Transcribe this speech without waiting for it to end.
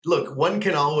look, one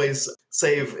can always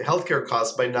save healthcare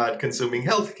costs by not consuming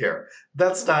healthcare.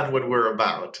 That's not what we're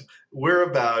about. We're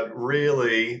about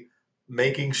really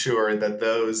making sure that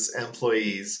those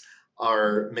employees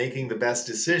are making the best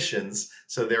decisions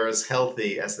so they're as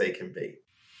healthy as they can be.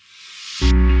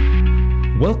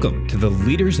 Welcome to the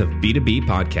Leaders of B2B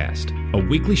podcast, a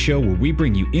weekly show where we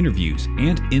bring you interviews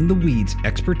and in-the-weeds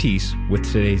expertise with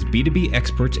today's B2B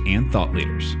experts and thought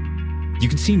leaders. You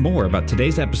can see more about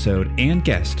today's episode and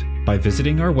guest by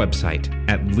visiting our website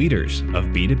at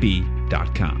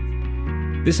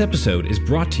leadersofb2b.com. This episode is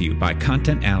brought to you by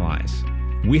Content Allies.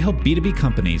 We help B2B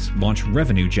companies launch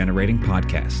revenue-generating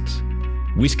podcasts.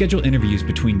 We schedule interviews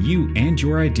between you and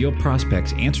your ideal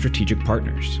prospects and strategic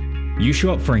partners. You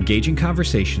show up for engaging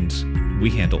conversations,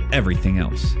 we handle everything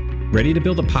else. Ready to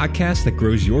build a podcast that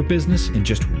grows your business in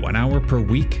just 1 hour per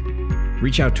week?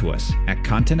 Reach out to us at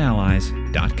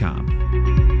contentallies.com.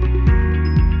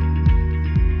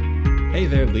 Hey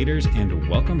there, leaders, and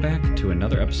welcome back to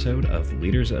another episode of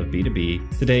Leaders of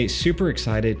B2B. Today, super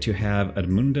excited to have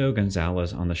Edmundo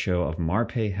Gonzalez on the show of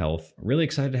Marpai Health. Really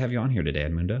excited to have you on here today,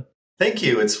 Edmundo. Thank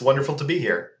you. It's wonderful to be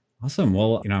here. Awesome.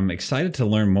 Well, I'm excited to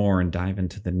learn more and dive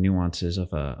into the nuances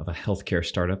of a healthcare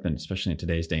startup, and especially in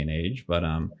today's day and age. But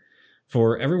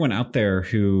for everyone out there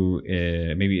who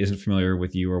maybe isn't familiar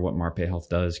with you or what Marpai Health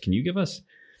does, can you give us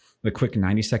a quick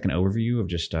 90-second overview of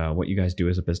just what you guys do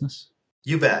as a business?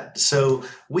 You bet. So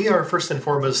we are first and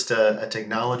foremost a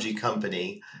technology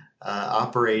company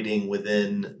operating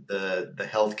within the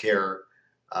healthcare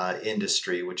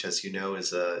industry, which, as you know,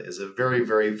 is a very,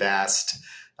 very vast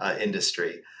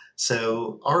industry.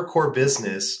 So our core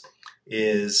business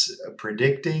is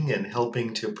predicting and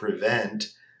helping to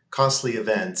prevent costly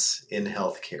events in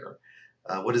healthcare.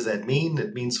 What does that mean?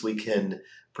 It means we can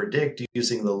predict,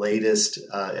 using the latest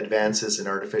advances in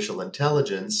artificial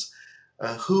intelligence,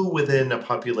 who within a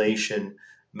population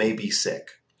may be sick,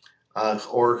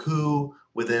 or who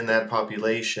within that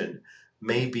population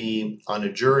may be on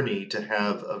a journey to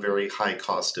have a very high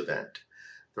cost event.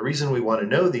 The reason we want to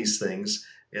know these things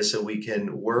is so we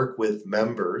can work with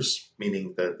members,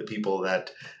 meaning the people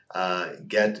that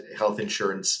get health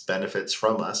insurance benefits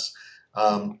from us,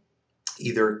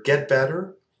 either get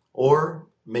better or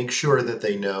make sure that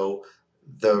they know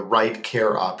the right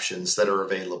care options that are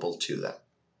available to them.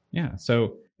 Yeah.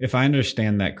 So if I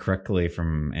understand that correctly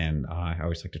and I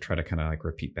always like to try to kind of like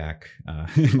repeat back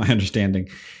my understanding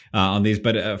on these,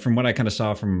 but from what I kind of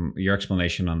saw from your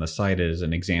explanation on the site is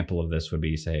an example of this would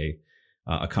be, say,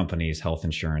 a company's health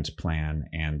insurance plan,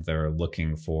 and they're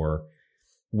looking for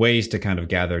ways to kind of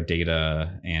gather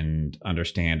data and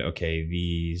understand, okay,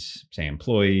 these, say,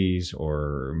 employees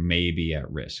or may be at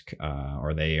risk,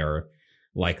 or they are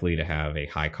likely to have a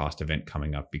high cost event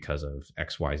coming up because of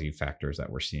XYZ factors that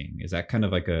we're seeing. Is that kind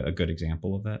of like a good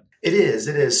example of that? It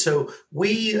is. So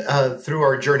we, through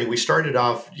our journey, we started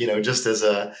off, just as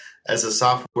a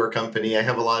software company. I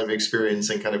have a lot of experience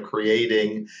in kind of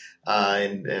creating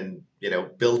and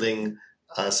building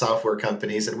software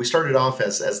companies. And we started off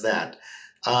as that.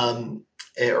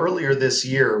 Earlier this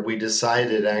year, we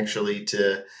decided actually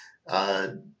to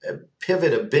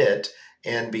pivot a bit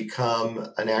and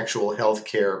become an actual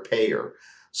healthcare payer.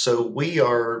 So we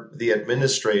are the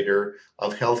administrator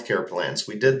of healthcare plans.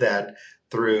 We did that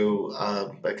through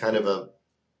a kind of a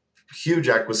huge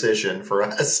acquisition for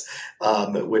us,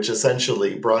 which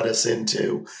essentially brought us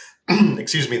into,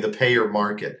 the payer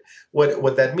market.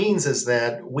 What that means is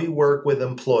that we work with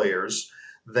employers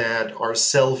that are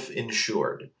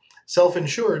self-insured.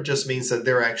 Self-insured just means that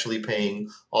they're actually paying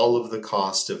all of the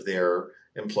cost of their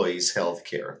employees' health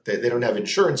care. They don't have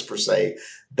insurance per se.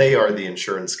 They are the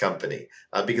insurance company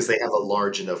because they have a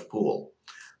large enough pool.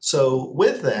 So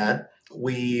with that,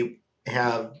 we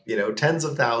have tens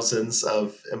of thousands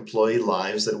of employee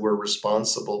lives that we're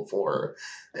responsible for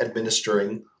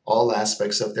administering all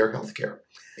aspects of their health care.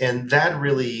 And that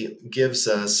really gives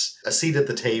us a seat at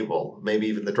the table, maybe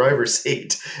even the driver's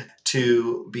seat,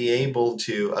 to be able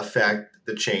to affect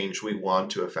the change we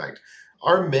want to affect.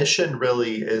 Our mission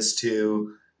really is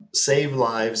to save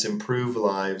lives, improve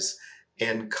lives,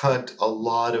 and cut a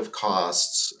lot of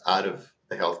costs out of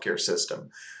the healthcare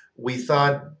system. We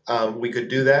thought we could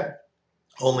do that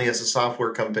only as a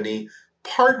software company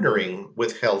partnering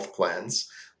with health plans,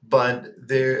 but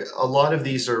a lot of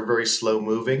these are very slow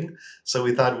moving. So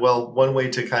we thought, well, one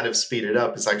way to kind of speed it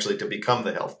up is actually to become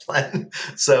the health plan.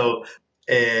 So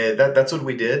that's what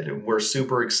we did. We're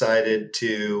super excited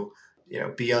to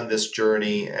be on this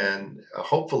journey and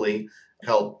hopefully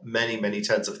help many, many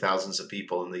tens of thousands of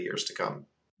people in the years to come.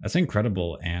 That's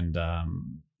incredible, and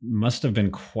must have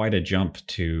been quite a jump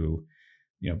to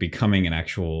becoming an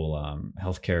actual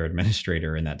healthcare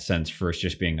administrator in that sense versus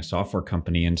just being a software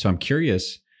company. And so I'm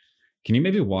curious, can you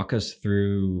maybe walk us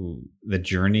through the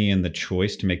journey and the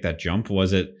choice to make that jump?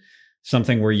 Was it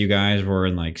something where you guys were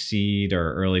in like seed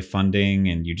or early funding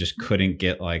and you just couldn't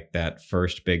get like that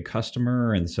first big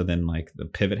customer, and so then like the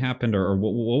pivot happened, or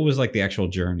what was like the actual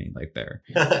journey like there?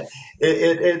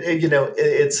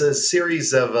 It's a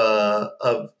series of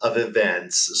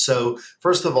events. So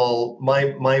first of all,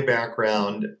 my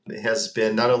background has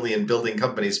been not only in building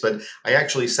companies, but I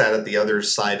actually sat at the other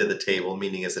side of the table,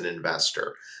 meaning as an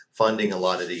investor, funding a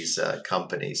lot of these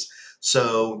companies.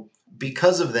 So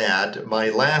because of that,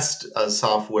 my last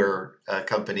software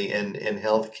company in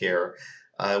healthcare,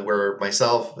 where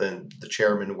myself and the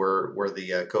chairman were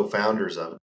the co-founders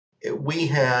of, we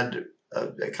had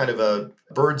a kind of a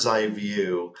bird's eye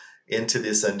view into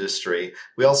this industry.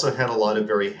 We also had a lot of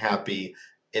very happy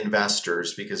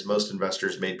investors because most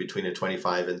investors made between a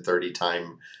 25 and 30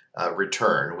 time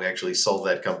return. We actually sold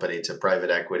that company to private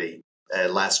equity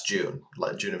last June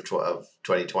of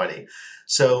 2020.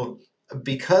 So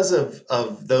because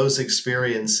of those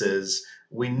experiences,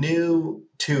 we knew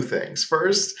two things.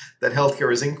 First, that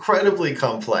healthcare is incredibly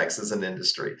complex as an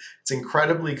industry. It's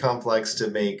incredibly complex to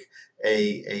make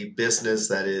a business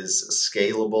that is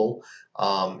scalable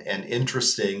and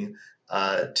interesting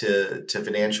to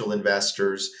financial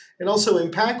investors, and also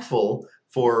impactful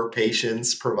for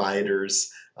patients, providers,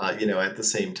 at the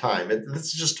same time.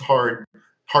 It's just hard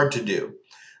to do.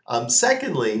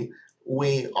 Secondly,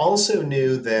 we also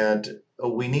knew that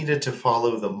we needed to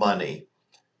follow the money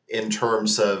in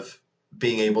terms of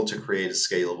being able to create a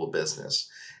scalable business.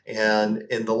 And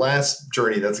in the last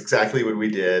journey, that's exactly what we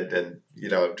did. And,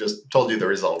 I've just told you the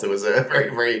result. It was a very,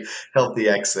 very healthy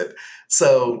exit.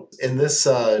 So in this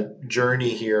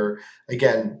journey here,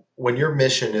 again, when your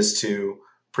mission is to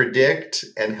predict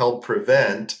and help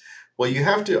prevent, well, you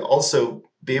have to also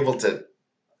be able to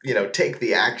take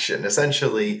the action.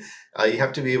 Essentially, you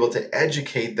have to be able to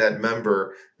educate that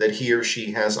member that he or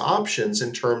she has options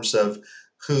in terms of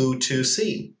who to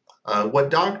see, what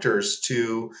doctors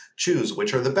to choose,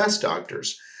 which are the best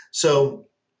doctors. So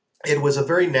it was a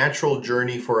very natural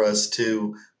journey for us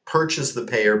to purchase the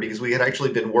payer because we had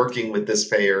actually been working with this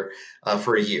payer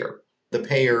for a year. The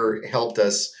payer helped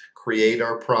us create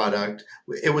our product.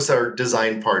 It was our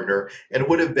design partner and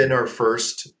would have been our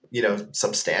first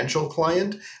substantial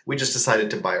client. We just decided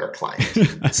to buy our client.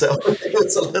 So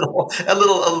it's a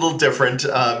little different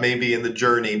maybe in the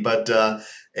journey, but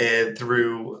and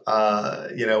through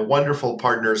wonderful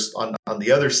partners on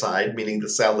the other side, meaning the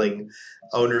selling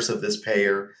owners of this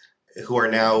payer, who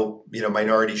are now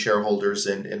minority shareholders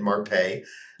in Marpai,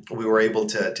 we were able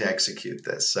to execute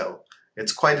this. So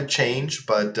it's quite a change,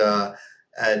 but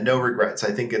no regrets.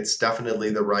 I think it's definitely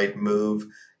the right move.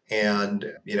 And,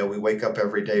 we wake up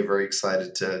every day very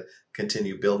excited to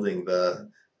continue building the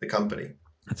company.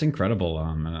 That's incredible.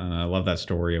 And I love that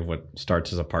story of what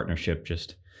starts as a partnership,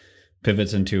 just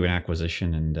pivots into an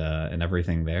acquisition and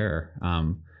everything there.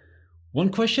 One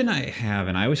question I have,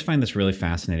 and I always find this really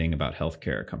fascinating about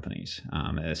healthcare companies,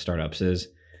 startups, is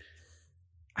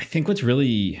I think what's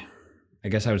really, I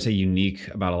guess I would say, unique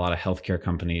about a lot of healthcare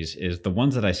companies is the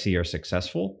ones that I see are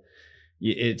successful.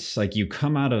 It's like you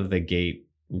come out of the gate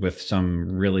with some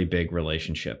really big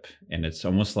relationship, and it's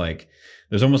almost like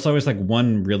there's almost always like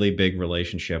one really big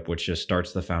relationship which just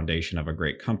starts the foundation of a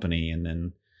great company, and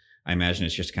then I imagine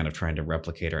it's just kind of trying to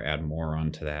replicate or add more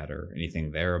onto that or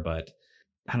anything there. But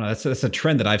I don't know, that's a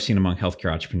trend that I've seen among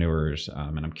healthcare entrepreneurs,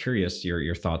 and I'm curious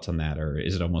your thoughts on that. Or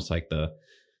is it almost like the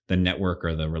network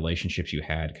or the relationships you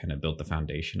had kind of built the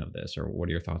foundation of this, or what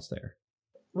are your thoughts there?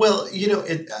 Well,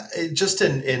 it just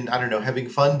in I don't know, having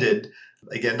funded,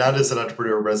 again, not as an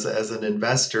entrepreneur, but as an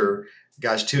investor,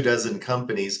 gosh, 24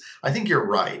 companies, I think you're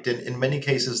right. In many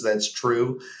cases, that's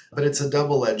true, but it's a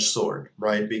double-edged sword,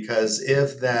 right? Because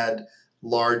if that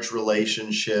large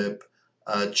relationship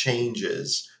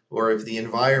changes, or if the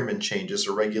environment changes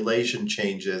or regulation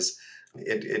changes,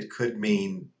 it could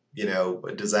mean,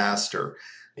 a disaster.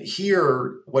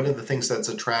 Here, one of the things that's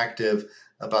attractive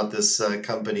about this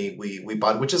company we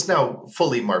bought, which is now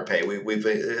fully Marpai.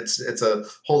 It's a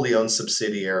wholly owned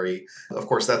subsidiary. Of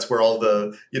course, that's where all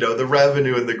the the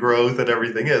revenue and the growth and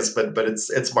everything is. But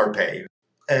it's Marpai,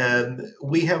 and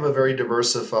we have a very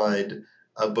diversified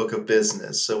book of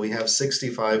business. So we have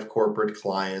 65 corporate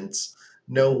clients.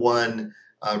 No one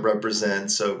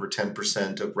represents over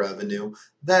 10% of revenue.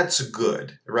 That's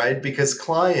good, right? Because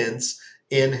clients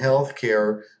in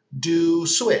healthcare do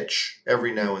switch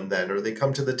every now and then, or they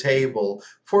come to the table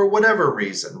for whatever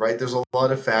reason, right? There's a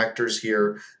lot of factors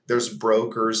here. There's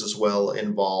brokers as well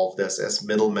involved as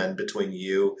middlemen between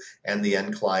you and the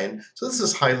end client. So this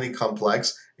is highly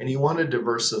complex, and you want a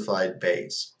diversified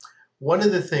base. One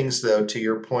of the things, though, to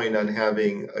your point on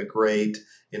having a great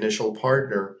initial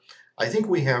partner, I think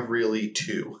we have really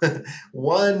two.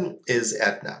 One is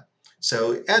Aetna.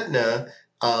 So Aetna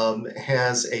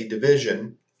has a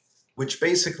division which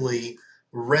basically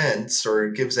rents or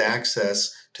gives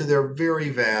access to their very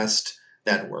vast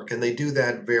network. And they do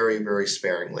that very, very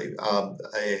sparingly,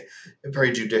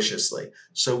 very judiciously.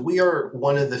 So we are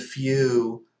one of the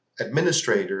few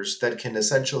administrators that can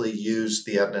essentially use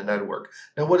the Aetna network.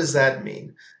 Now, what does that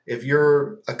mean? If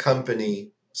you're a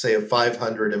company, say of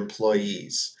 500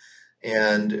 employees,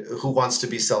 and who wants to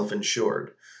be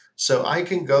self-insured, so I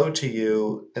can go to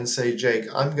you and say, Jake,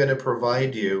 I'm going to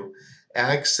provide you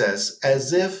access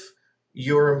as if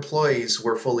your employees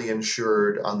were fully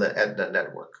insured on the Aetna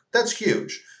network. That's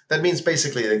huge. That means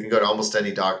basically they can go to almost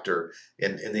any doctor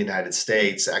in the United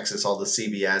States, access all the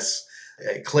CVS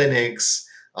clinics.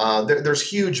 There's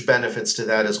huge benefits to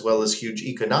that, as well as huge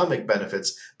economic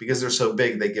benefits, because they're so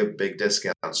big, they give big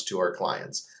discounts to our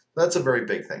clients. That's a very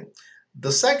big thing.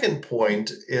 The second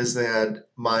point is that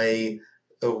my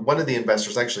one of the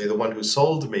investors, actually the one who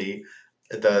sold me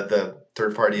the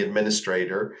third party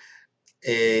administrator,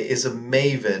 is a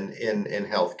maven in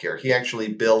healthcare. He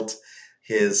actually built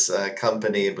his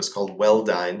company. It was called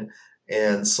Welldyne,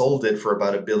 and sold it for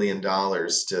about $1 billion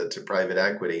to private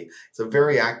equity. He's a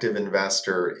very active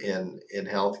investor in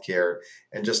healthcare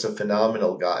and just a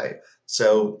phenomenal guy.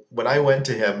 So when I went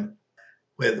to him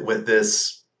with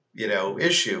this,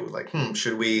 issue, like,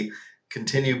 should we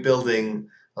continue building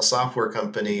a software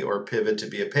company or pivot to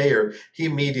be a payer, he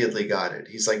immediately got it.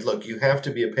 He's like, look, you have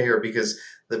to be a payer because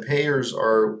the payers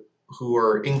are who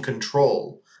are in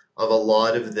control of a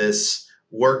lot of this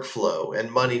workflow and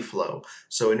money flow.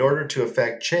 So in order to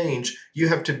affect change, you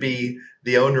have to be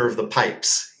the owner of the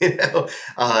pipes, and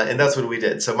that's what we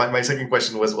did. So my second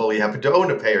question was, well, we happen to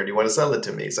own a payer. Do you want to sell it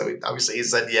to me? So obviously he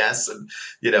said yes. And,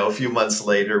 a few months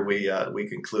later, we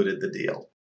concluded the deal.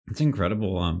 It's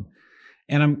incredible.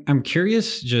 And I'm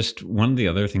curious, just one of the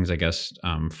other things, I guess,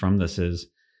 from this is,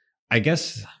 I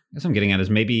guess I'm getting at is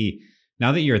maybe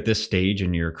now that you're at this stage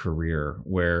in your career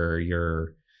where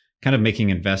you're kind of making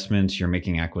investments, you're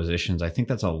making acquisitions, I think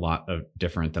that's a lot of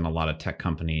different than a lot of tech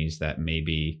companies that may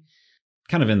be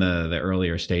kind of in the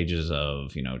earlier stages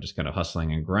of, just kind of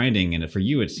hustling and grinding. And for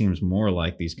you, it seems more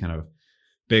like these kind of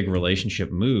big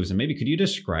relationship moves. And maybe could you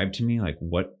describe to me, like,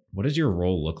 what does your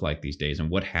role look like these days,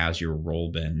 and what has your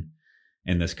role been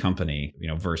in this company,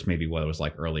 versus maybe what it was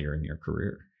like earlier in your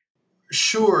career?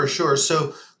 Sure.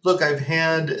 So look, I've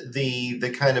had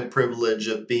the kind of privilege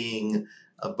of being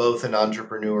both an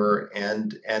entrepreneur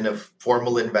and a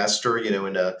formal investor,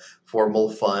 in a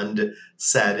formal fund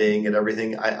setting and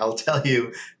everything. I'll tell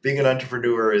you, being an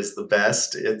entrepreneur is the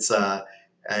best. It's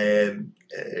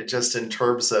just in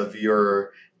terms of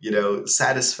your,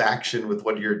 satisfaction with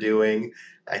what you're doing.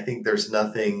 I think there's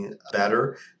nothing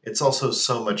better. It's also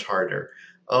so much harder.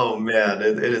 Oh man,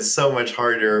 it is so much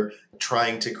harder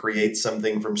trying to create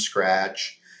something from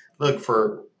scratch. Look,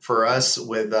 for us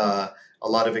with a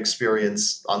lot of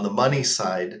experience on the money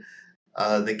side,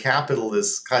 the capital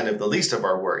is kind of the least of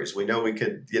our worries. We know we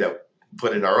could,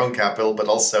 put in our own capital, but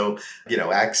also,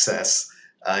 access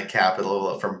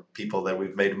capital from people that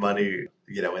we've made money,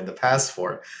 in the past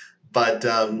for. But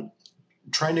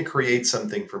trying to create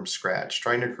something from scratch,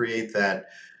 trying to create that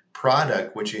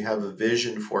product which you have a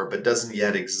vision for but doesn't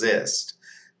yet exist,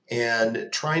 and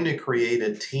trying to create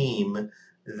a team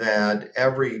that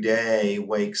every day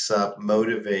wakes up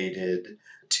motivated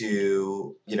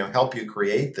to help you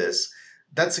create this,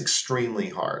 that's extremely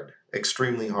hard.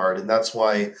 And that's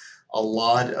why a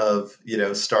lot of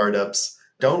startups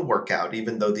don't work out,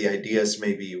 even though the ideas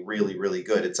may be really, really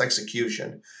good. It's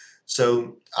execution.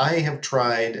 So I have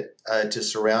tried to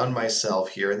surround myself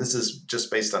here, and this is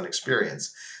just based on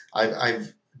experience.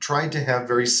 I've tried to have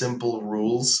very simple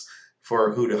rules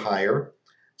for who to hire.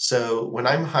 So when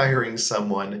I'm hiring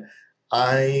someone,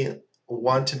 I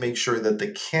want to make sure that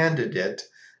the candidate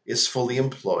is fully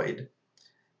employed,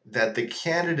 that the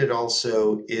candidate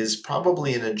also is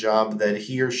probably in a job that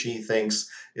he or she thinks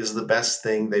is the best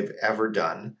thing they've ever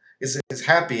done, is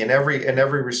happy in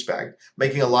every respect,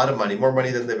 making a lot of money, more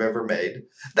money than they've ever made.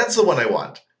 That's the one I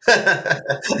want.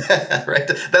 Right?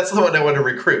 That's the one I want to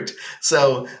recruit.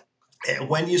 So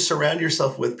when you surround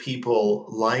yourself with people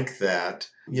like that,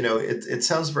 it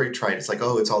sounds very trite. It's like,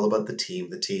 oh, it's all about the team,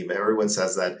 the team. Everyone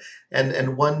says that.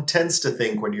 And one tends to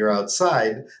think when you're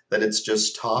outside that it's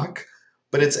just talk,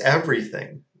 but it's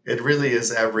everything. It really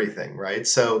is everything, right?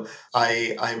 So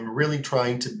I'm really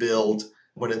trying to build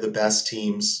one of the best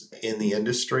teams in the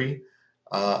industry.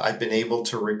 I've been able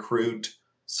to recruit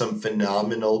some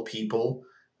phenomenal people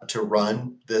to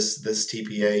run this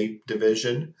TPA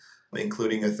division,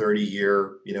 including a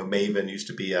 30-year, Maven used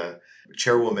to be a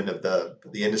chairwoman of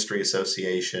the industry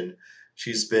association.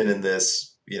 She's been in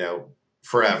this,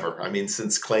 forever. I mean,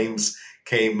 since claims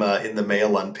came in the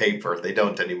mail on paper. They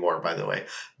don't anymore, by the way.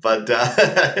 But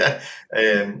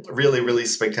and really, really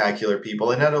spectacular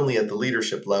people, and not only at the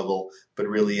leadership level, but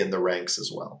really in the ranks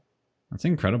as well. That's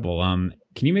incredible.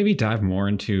 Can you maybe dive more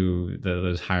into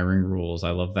those hiring rules?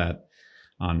 I love that.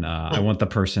 I want the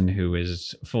person who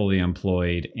is fully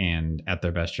employed and at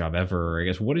their best job ever. I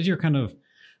guess, what is your kind of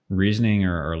reasoning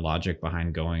or logic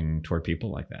behind going toward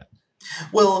people like that?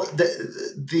 Well,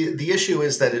 the issue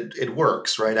is that it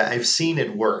works, right? I've seen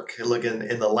it work. Look,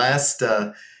 in the last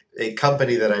a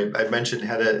company that I mentioned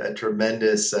had a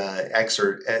tremendous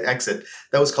exit.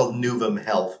 That was called Nuvum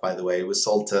Health, by the way. It was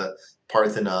sold to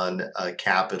Parthenon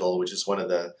Capital, which is one of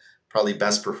the probably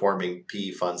best performing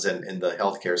PE funds in the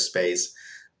healthcare space.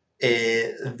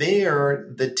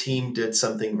 There, the team did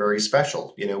something very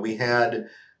special. We had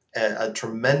a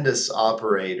tremendous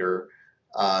operator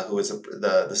who was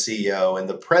the CEO, and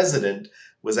the president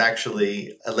was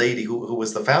actually a lady who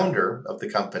was the founder of the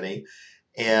company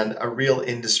and a real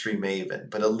industry maven,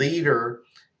 but a leader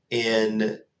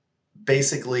in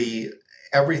basically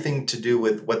everything to do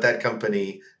with what that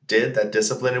company did, that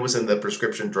discipline. It was in the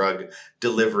prescription drug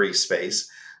delivery space,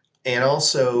 and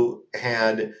also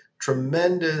had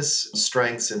tremendous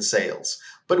strengths in sales.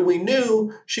 But we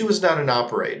knew she was not an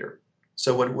operator.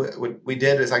 So what we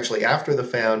did is actually after the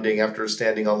founding, after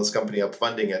standing all this company up,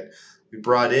 funding it, we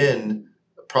brought in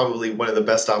probably one of the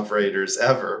best operators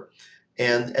ever.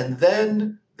 And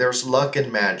then there's luck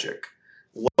and magic.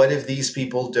 What if these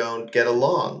people don't get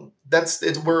along?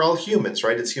 We're all humans,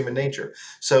 right? It's human nature.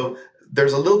 So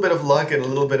there's a little bit of luck and a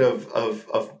little bit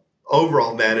of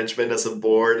overall management as a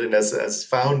board and as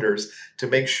founders to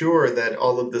make sure that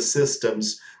all of the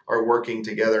systems are working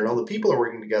together and all the people are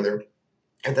working together,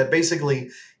 and that basically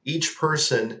each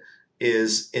person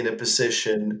is in a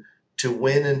position to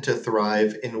win and to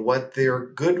thrive in what they're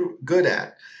good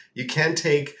at. You can't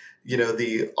take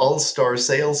the all-star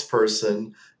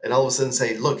salesperson and all of a sudden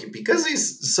say, look, because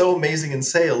he's so amazing in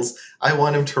sales, I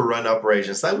want him to run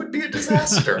operations. That would be a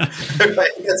disaster.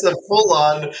 Right? It's a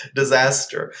full-on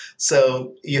disaster.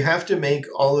 So you have to make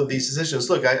all of these decisions.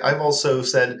 Look, I've also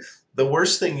said the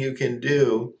worst thing you can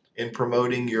do in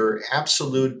promoting your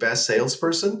absolute best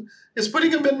salesperson is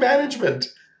putting him in management.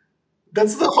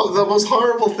 That's the most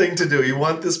horrible thing to do. You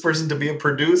want this person to be a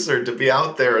producer, to be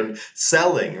out there and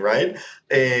selling, right?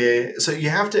 So you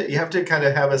have to kind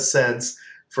of have a sense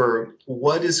for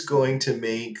what is going to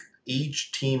make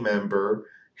each team member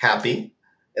happy.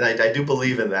 And I do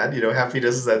believe in that.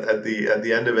 Happiness is at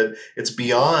the end of it. It's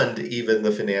beyond even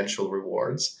the financial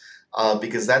rewards,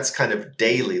 because that's kind of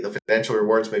daily. The financial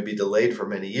rewards may be delayed for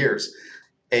many years,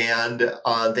 and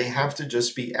they have to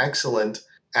just be excellent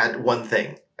at one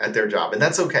thing, at their job, and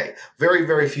that's okay. Very,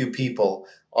 very few people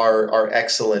are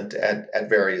excellent at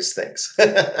various things.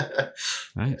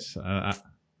 Nice.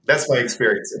 That's my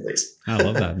experience, at least. I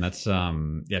love that, and that's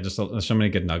just so many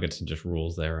good nuggets and just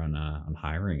rules there on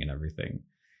hiring and everything.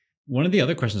 One of the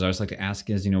other questions I always like to ask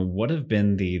is, what have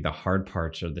been the hard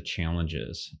parts or the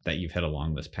challenges that you've hit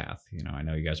along this path? I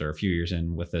know you guys are a few years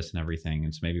in with this and everything,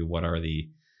 and so maybe what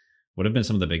have been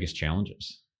some of the biggest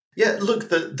challenges? Yeah, look,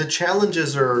 the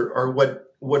challenges are what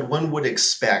one would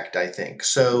expect, I think.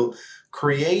 So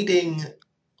creating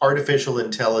artificial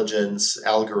intelligence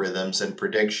algorithms and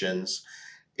predictions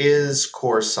is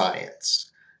core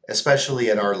science, especially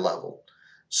at our level.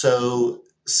 So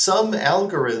some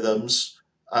algorithms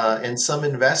and some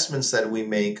investments that we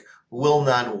make will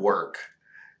not work.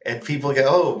 And people go,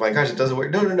 oh my gosh, it doesn't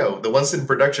work. No. The ones in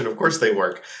production, of course they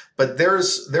work. But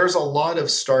there's a lot of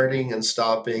starting and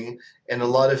stopping and a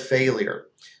lot of failure.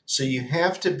 So you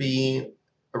have to be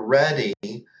ready,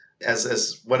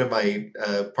 as one of my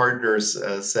partners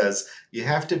says, you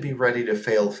have to be ready to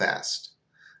fail fast.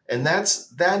 And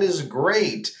that is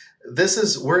great.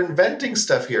 We're inventing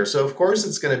stuff here. So of course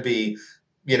it's going to be,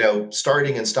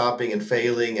 starting and stopping and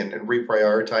failing and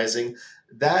reprioritizing.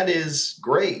 That is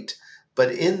great.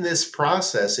 But in this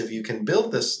process, if you can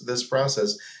build this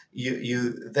process,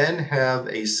 you then have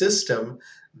a system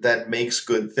that makes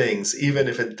good things, even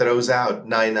if it throws out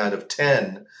 9 out of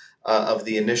 10 of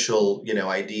the initial,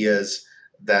 ideas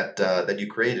that you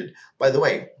created. By the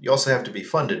way, you also have to be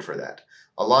funded for that.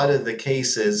 A lot of the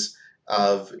cases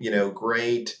of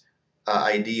great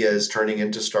ideas turning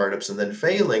into startups and then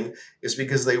failing is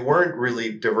because they weren't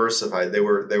really diversified. They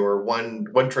were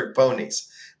one trick ponies,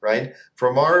 right?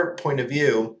 From our point of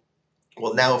view,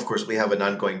 well, now of course we have an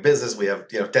ongoing business. We have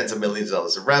tens of millions of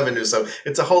dollars of revenue, so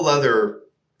it's a whole other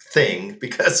thing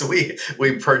because we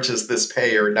purchased this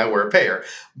payer. Now we're a payer,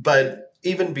 but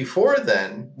even before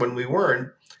then, when we weren't,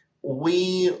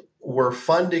 we were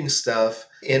funding stuff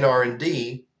in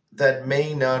R&D that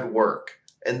may not work.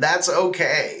 And that's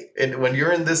okay. And when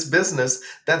you're in this business,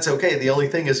 that's okay. The only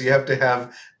thing is you have to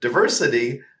have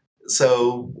diversity.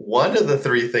 So one of the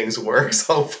three things works,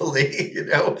 hopefully,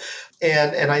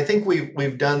 And I think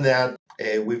we've done that.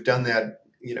 We've done that,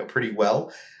 pretty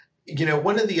well.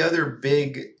 One of the other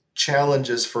big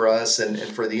challenges for us and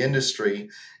for the industry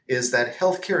is that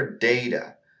healthcare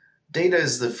data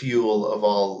is the fuel of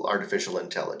all artificial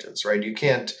intelligence, right? You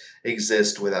can't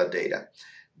exist without data.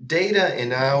 Data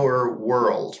in our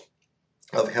world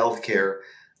of healthcare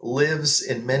lives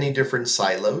in many different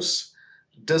silos,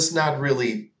 those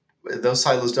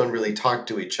silos don't really talk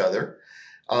to each other.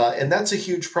 And that's a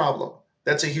huge problem.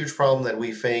 That's a huge problem that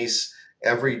we face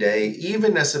every day,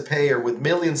 even as a payer with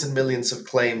millions and millions of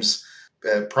claims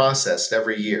processed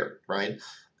every year, right?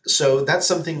 So that's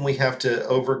something we have to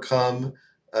overcome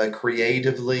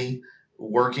creatively,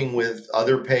 working with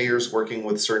other payers, working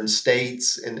with certain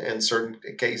states in certain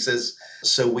cases.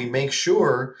 So we make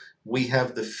sure we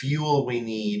have the fuel we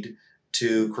need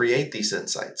to create these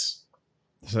insights.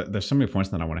 So there's so many points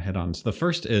that I want to hit on. So the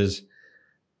first is,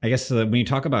 I guess when you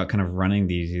talk about kind of running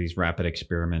these rapid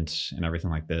experiments and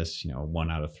everything like this,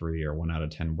 1 out of 3 or 1 out of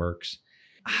 10 works.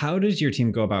 How does your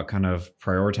team go about kind of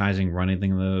prioritizing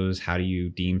running those? How do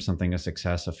you deem something a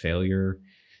success, a failure?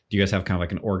 Do you guys have kind of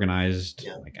like an organized,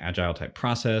 like agile type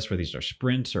process where these are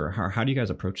sprints, or how do you guys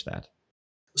approach that?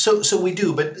 So we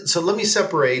do, but so let me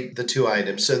separate the two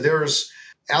items. So there's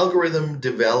algorithm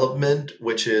development,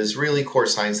 which is really core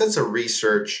science. That's a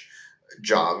research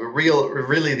job,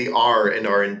 really the R in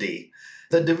R&D.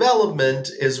 The development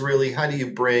is really how do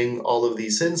you bring all of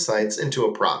these insights into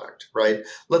a product, right?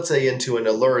 Let's say into an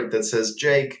alert that says,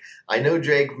 I know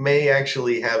Jake may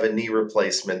actually have a knee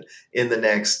replacement in the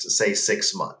next, say,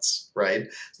 6 months, right?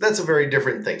 So that's a very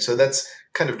different thing. So that's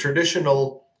kind of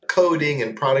traditional coding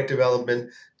and product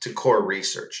development to core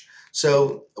research.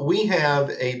 So we have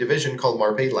a division called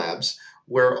Marpai Labs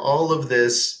where all of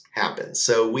this happens.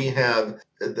 So we have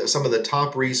some of the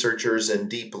top researchers in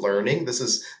deep learning. This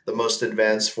is the most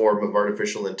advanced form of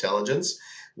artificial intelligence.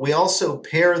 We also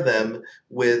pair them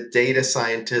with data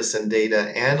scientists and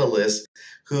data analysts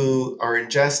who are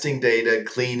ingesting data,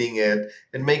 cleaning it,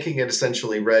 and making it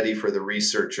essentially ready for the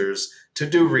researchers to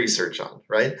do research on,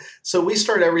 right? So we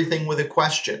start everything with a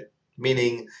question,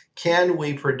 meaning, can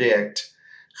we predict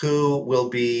who will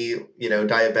be,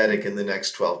 diabetic in the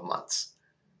next 12 months?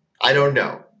 I don't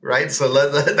know. Right. So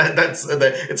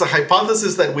it's a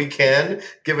hypothesis that we can,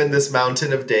 given this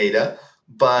mountain of data,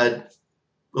 but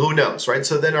who knows? Right.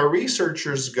 So then our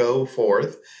researchers go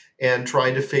forth and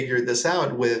try to figure this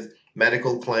out with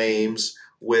medical claims,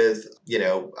 with,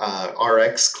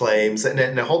 RX claims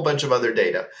and a whole bunch of other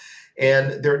data.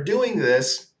 And they're doing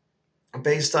this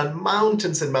based on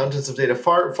mountains and mountains of data,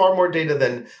 far more data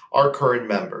than our current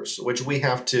members, which we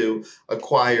have to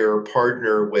acquire,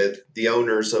 partner with the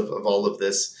owners of all of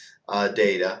this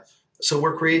data. So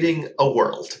we're creating a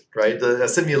world, right? A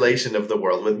simulation of the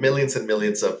world with millions and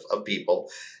millions of people.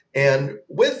 And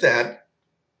with that,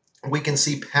 we can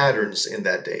see patterns in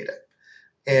that data.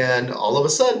 And all of a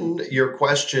sudden, your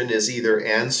question is either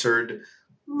answered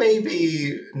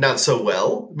maybe not so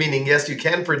well, meaning, yes, you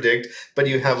can predict, but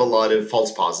you have a lot of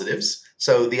false positives.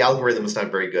 So the algorithm is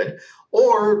not very good.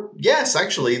 Or, yes,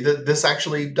 actually, this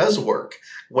actually does work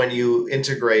when you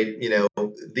integrate,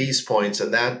 these points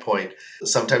and that point.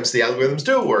 Sometimes the algorithms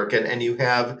do work and you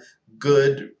have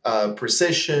good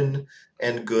precision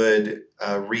and good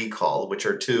recall, which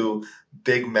are two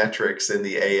big metrics in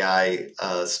the AI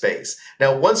space.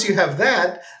 Now, once you have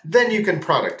that, then you can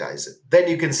productize it. Then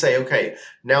you can say, okay,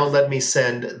 now let me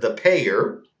send the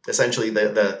payer, essentially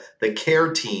the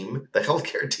care team, the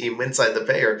healthcare team inside the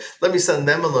payer, let me send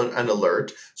them an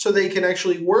alert so they can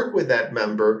actually work with that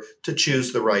member to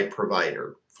choose the right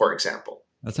provider, for example.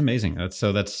 That's amazing.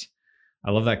 I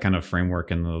love that kind of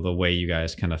framework and the way you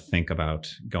guys kind of think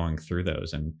about going through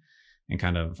those and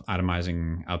kind of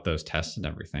itemizing out those tests and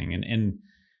everything. And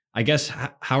I guess,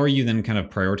 how are you then kind of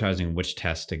prioritizing which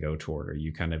tests to go toward? Are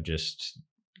you kind of just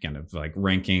kind of like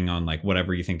ranking on like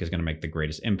whatever you think is going to make the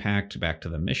greatest impact back to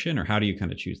the mission, or how do you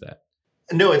kind of choose that?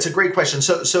 No, it's a great question.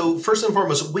 So first and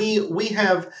foremost, we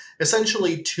have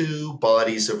essentially two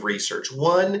bodies of research.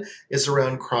 One is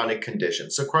around chronic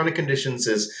conditions. So chronic conditions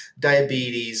is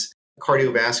diabetes,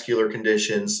 cardiovascular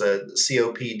conditions,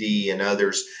 COPD, and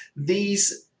others.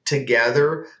 These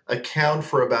together account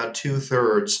for about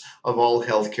 2/3 of all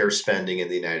healthcare spending in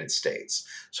the United States.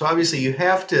 So obviously, you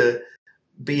have to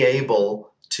be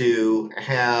able to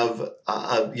have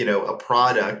a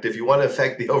product. If you want to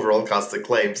affect the overall cost of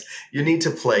claims, you need to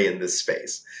play in this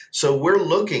space. So we're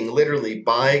looking literally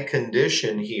by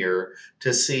condition here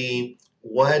to see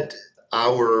what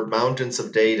our mountains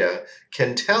of data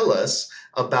can tell us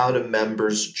about a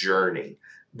member's journey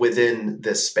within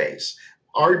this space.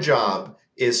 Our job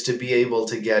is to be able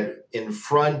to get in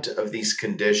front of these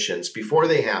conditions before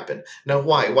they happen. Now,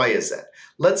 why is that?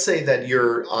 Let's say that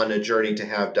you're on a journey to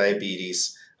have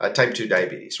diabetes, type 2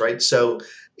 diabetes, right? So,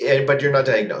 but you're not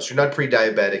diagnosed, you're not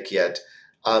pre-diabetic yet.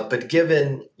 But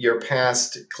given your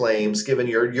past claims, given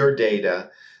your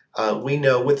data, we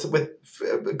know with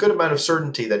a good amount of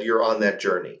certainty that you're on that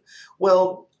journey.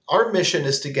 Well, our mission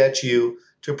is to get you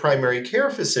to a primary care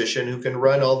physician who can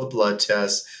run all the blood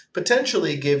tests,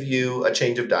 potentially give you a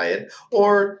change of diet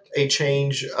or a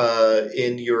change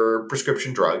in your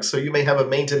prescription drugs. So you may have a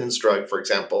maintenance drug, for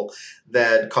example,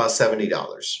 that costs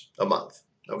 $70 a month.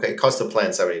 Okay, cost the plan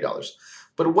 $70.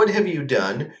 But what have you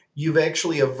done? You've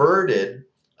actually averted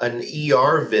an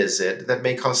ER visit that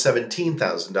may cost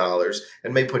 $17,000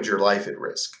 and may put your life at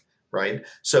risk. Right?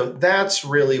 So that's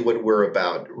really what we're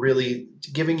about, really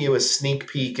giving you a sneak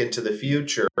peek into the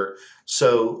future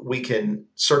so we can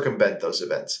circumvent those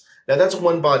events. Now, that's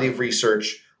one body of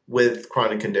research with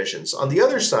chronic conditions. On the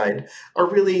other side are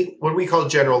really what we call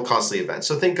general costly events.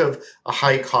 So think of a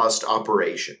high cost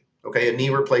operation, okay, a knee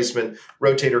replacement,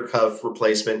 rotator cuff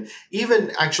replacement,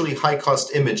 even actually high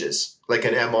cost images like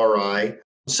an MRI.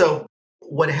 So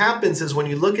what happens is when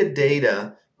you look at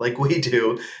data like we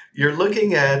do, you're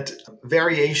looking at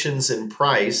variations in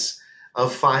price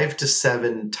of 5 to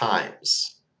 7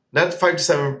 times. Not 5 to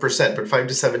 7%, but 5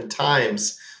 to 7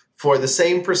 times for the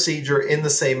same procedure in the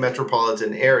same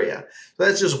metropolitan area. So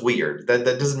that's just weird. That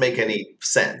doesn't make any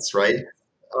sense, right?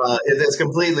 It's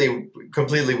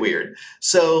completely weird.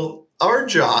 So our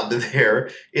job there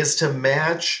is to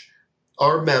match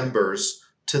our members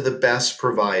to the best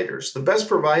providers. The best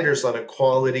providers on a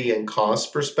quality and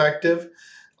cost perspective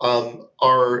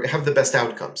have the best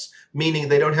outcomes, meaning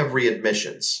they don't have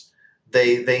readmissions.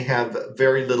 They have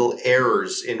very little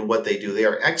errors in what they do. They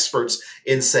are experts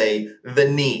in, say, the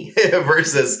knee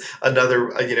versus another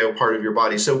part of your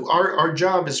body. So our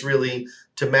job is really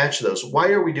to match those. Why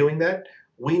are we doing that?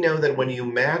 We know that when you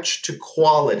match to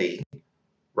quality,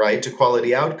 right, to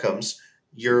quality outcomes,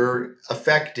 you're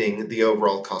affecting the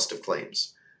overall cost of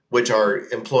claims, which our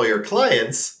employer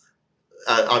clients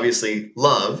obviously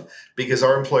love, because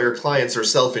our employer clients are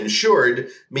self-insured,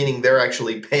 meaning they're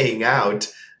actually paying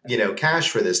out,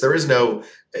 cash for this. There is no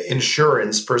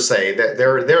insurance per se. That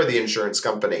they're the insurance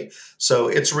company, so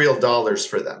it's real dollars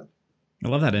for them. I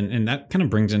love that, and that kind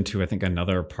of brings into, I think,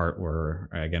 another part where,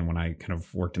 again, when I kind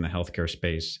of worked in the healthcare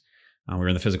space, we were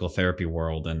in the physical therapy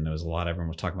world, and there was a lot. Everyone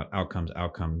was talking about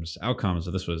outcomes. So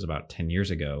this was about 10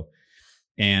 years ago.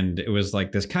 And it was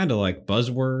like this kind of like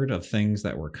buzzword of things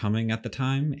that were coming at the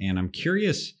time. And I'm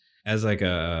curious, as like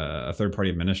a third party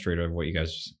administrator, of what you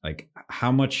guys like,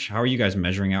 how are you guys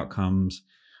measuring outcomes?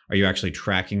 Are you actually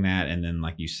tracking that? And then,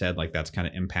 like you said, like that's kind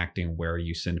of impacting where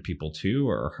you send people to,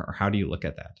 or how do you look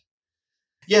at that?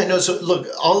 Yeah, no. So look,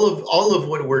 all of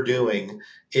what we're doing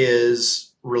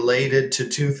is related to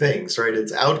two things, right?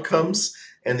 It's outcomes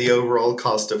and the overall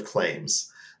cost of claims.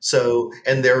 So,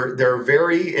 and they're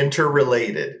very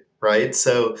interrelated, right?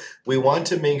 So we want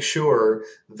to make sure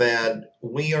that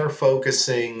we are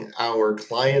focusing our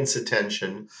clients'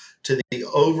 attention to the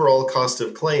overall cost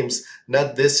of claims,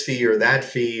 not this fee or that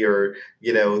fee, or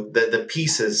the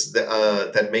pieces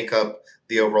that make up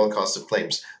the overall cost of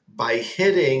claims. By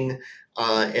hitting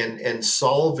and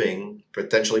solving,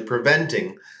 potentially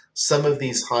preventing some of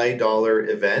these high dollar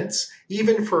events,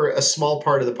 even for a small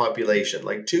part of the population,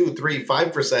 like 2, 3,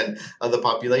 5% of the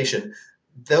population,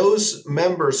 those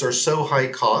members are so high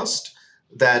cost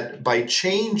that by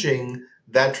changing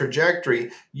that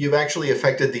trajectory, you've actually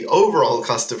affected the overall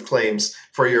cost of claims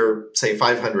for your, say,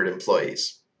 500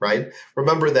 employees, right?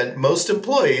 Remember that most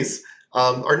employees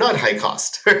are not high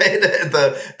cost, right?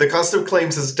 The cost of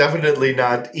claims is definitely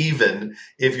not even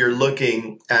if you're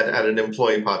looking at an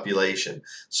employee population.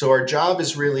 So our job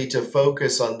is really to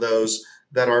focus on those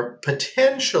that are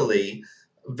potentially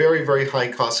very, very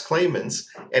high cost claimants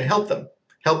and help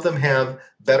them have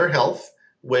better health,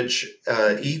 which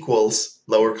equals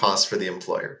lower costs for the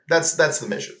employer. That's the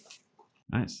mission.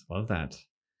 Nice. Love that.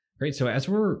 Great. So as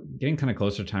we're getting kind of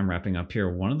closer to time wrapping up here,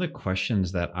 one of the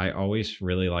questions that I always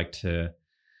really like to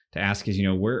ask is,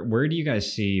 where do you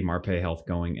guys see Marpai Health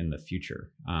going in the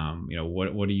future?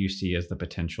 What do you see as the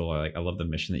potential? I love the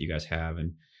mission that you guys have,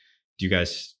 and do you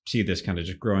guys see this kind of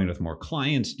just growing with more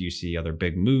clients? Do you see other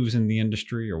big moves in the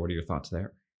industry, or what are your thoughts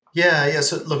there? Yeah.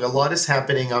 So look, a lot is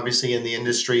happening, obviously, in the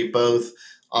industry, both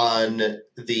on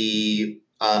the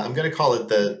I'm going to call it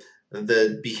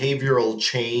the behavioral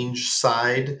change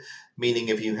side, meaning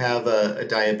if you have a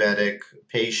diabetic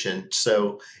patient,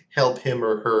 so help him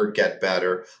or her get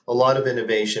better. A lot of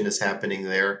innovation is happening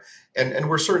there, and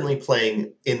we're certainly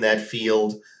playing in that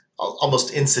field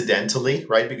almost incidentally,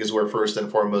 right? Because we're first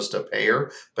and foremost a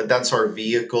payer, but that's our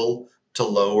vehicle to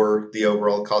lower the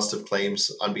overall cost of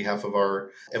claims on behalf of our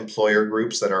employer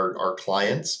groups that are our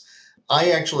clients.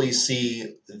 I actually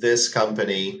see this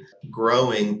company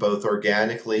growing both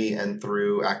organically and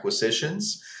through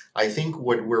acquisitions. I think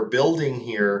what we're building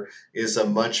here is a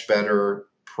much better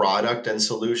product and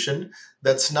solution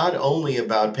that's not only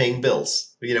about paying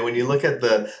bills. When you look at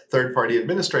the third party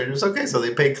administrators, okay, so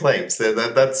they pay claims.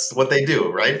 That's what they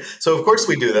do, right? So, of course,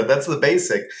 we do that. That's the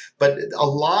basic. But a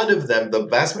lot of them, the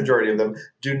vast majority of them,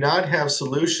 do not have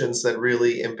solutions that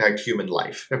really impact human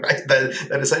life, right?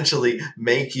 That essentially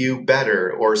make you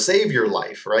better or save your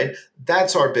life, right?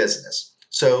 That's our business.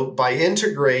 So by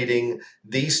integrating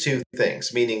these two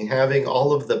things, meaning having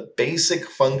all of the basic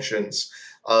functions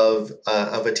of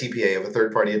a TPA, of a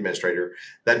third-party administrator,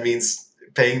 that means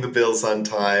paying the bills on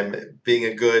time, being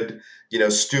a good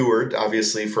steward,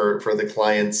 obviously, for the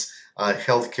client's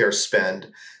healthcare spend,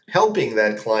 helping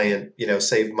that client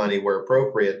save money where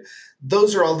appropriate.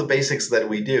 Those are all the basics that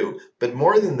we do. But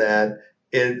more than that,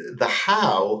 the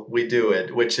how we do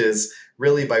it, which is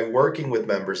really by working with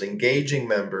members, engaging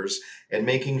members, and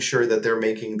making sure that they're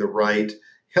making the right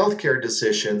healthcare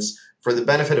decisions for the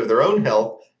benefit of their own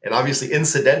health, and obviously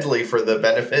incidentally for the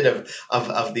benefit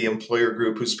of the employer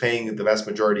group who's paying the vast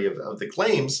majority of the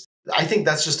claims. I think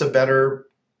that's just a better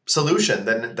solution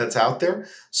that's out there.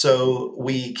 So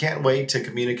we can't wait to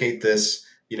communicate this,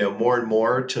 more and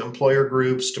more to employer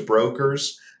groups, to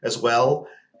brokers as well,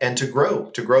 and to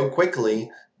grow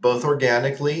quickly, both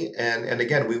organically and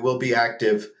again, we will be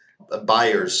active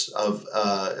buyers of,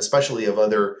 especially of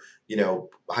other,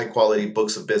 high quality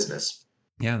books of business.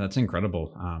 Yeah, that's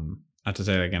incredible. Not to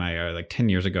say again, I like 10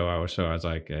 years ago,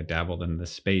 I dabbled in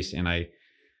this space, and I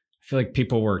feel like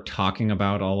people were talking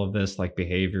about all of this like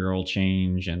behavioral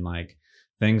change and like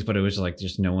things, but it was like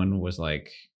just no one was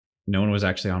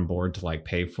actually on board to like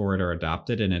pay for it or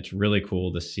adopt it. And it's really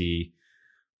cool to see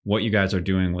what you guys are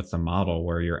doing with the model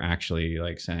where you're actually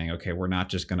like saying, okay, we're not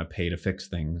just going to pay to fix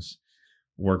things.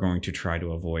 We're going to try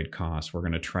to avoid costs. We're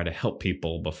going to try to help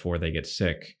people before they get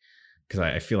sick. Because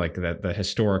I feel like that the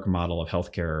historic model of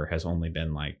healthcare has only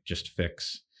been like just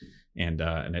fix. And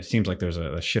it seems like there's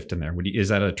a shift in there. Is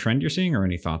that a trend you're seeing, or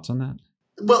any thoughts on that?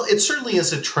 Well, it certainly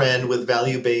is a trend with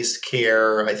value-based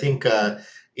care. I think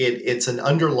it's an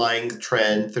underlying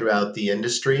trend throughout the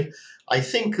industry. I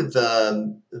think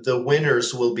the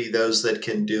winners will be those that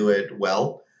can do it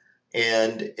well.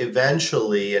 And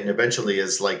eventually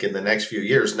is like in the next few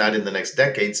years, not in the next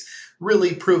decades,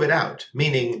 really prove it out.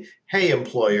 Meaning, hey,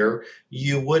 employer,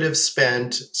 you would have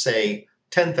spent, say,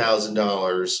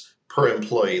 $10,000 per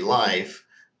employee life,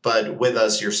 but with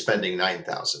us, you're spending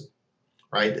 $9,000,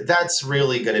 right? That's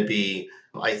really going to be,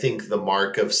 I think, the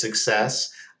mark of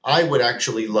success. I would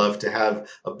actually love to have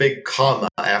a big comma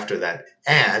after that.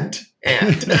 And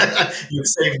you've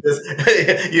saved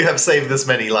this, you have saved this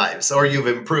many lives, or you've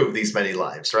improved these many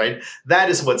lives, right? That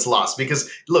is what's lost.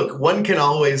 Because look, one can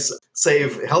always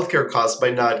save healthcare costs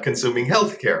by not consuming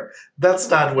healthcare. That's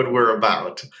not what we're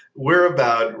about. We're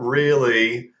about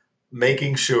really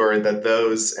making sure that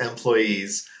those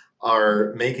employees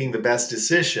are making the best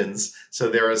decisions so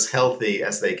they're as healthy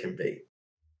as they can be.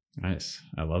 Nice.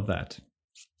 I love that.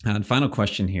 And final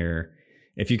question here.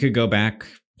 If you could go back,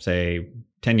 say,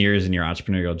 10 years in your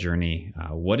entrepreneurial journey,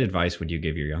 what advice would you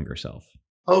give your younger self?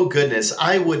 Oh, goodness.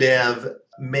 I would have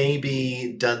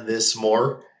maybe done this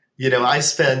more. I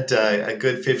spent a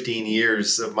good 15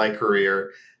 years of my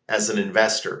career as an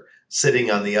investor,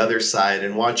 sitting on the other side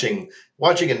and watching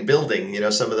and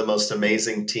building, some of the most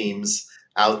amazing teams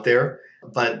out there.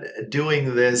 But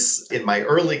doing this in my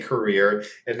early career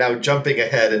and now jumping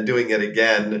ahead and doing it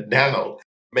again now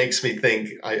makes me think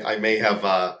I may have,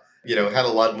 had a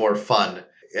lot more fun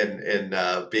in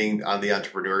being on the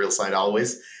entrepreneurial side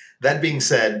always. That being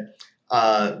said,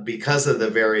 because of the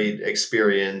varied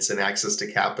experience and access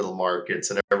to capital markets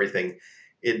and everything,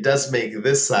 it does make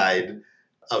this side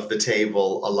of the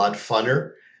table a lot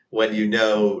funner when you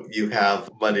know you have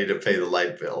money to pay the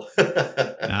light bill.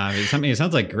 It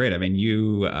sounds like great. I mean,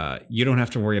 you don't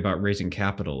have to worry about raising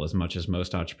capital as much as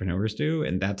most entrepreneurs do,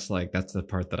 and that's the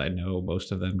part that I know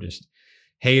most of them just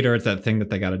hate, or it's that thing that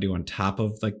they got to do on top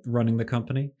of like running the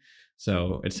company.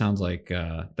 So it sounds like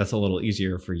that's a little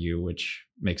easier for you, which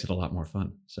makes it a lot more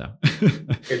fun. So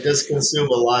it does consume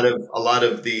a lot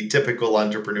of the typical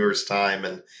entrepreneur's time,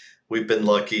 and we've been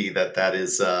lucky that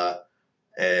is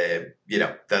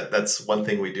that's one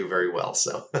thing we do very well.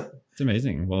 So it's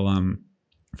amazing. Well,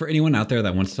 for anyone out there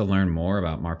that wants to learn more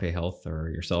about Marpai Health or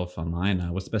yourself online,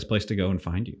 what's the best place to go and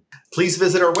find you? Please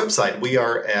visit our website. We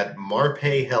are at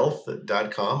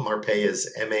marpaihealth.com. Marpai is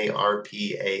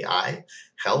MARPAI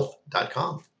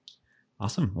health.com.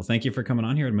 Awesome. Well, thank you for coming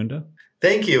on here, Edmundo.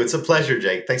 Thank you. It's a pleasure,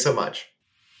 Jake. Thanks so much.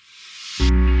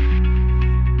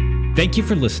 Thank you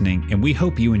for listening, and we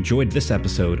hope you enjoyed this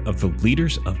episode of the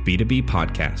Leaders of B2B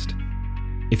podcast.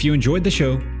 If you enjoyed the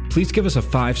show, please give us a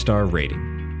 5-star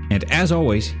rating. And as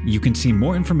always, you can see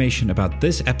more information about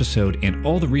this episode and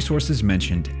all the resources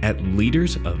mentioned at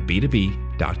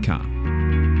leadersofb2b.com.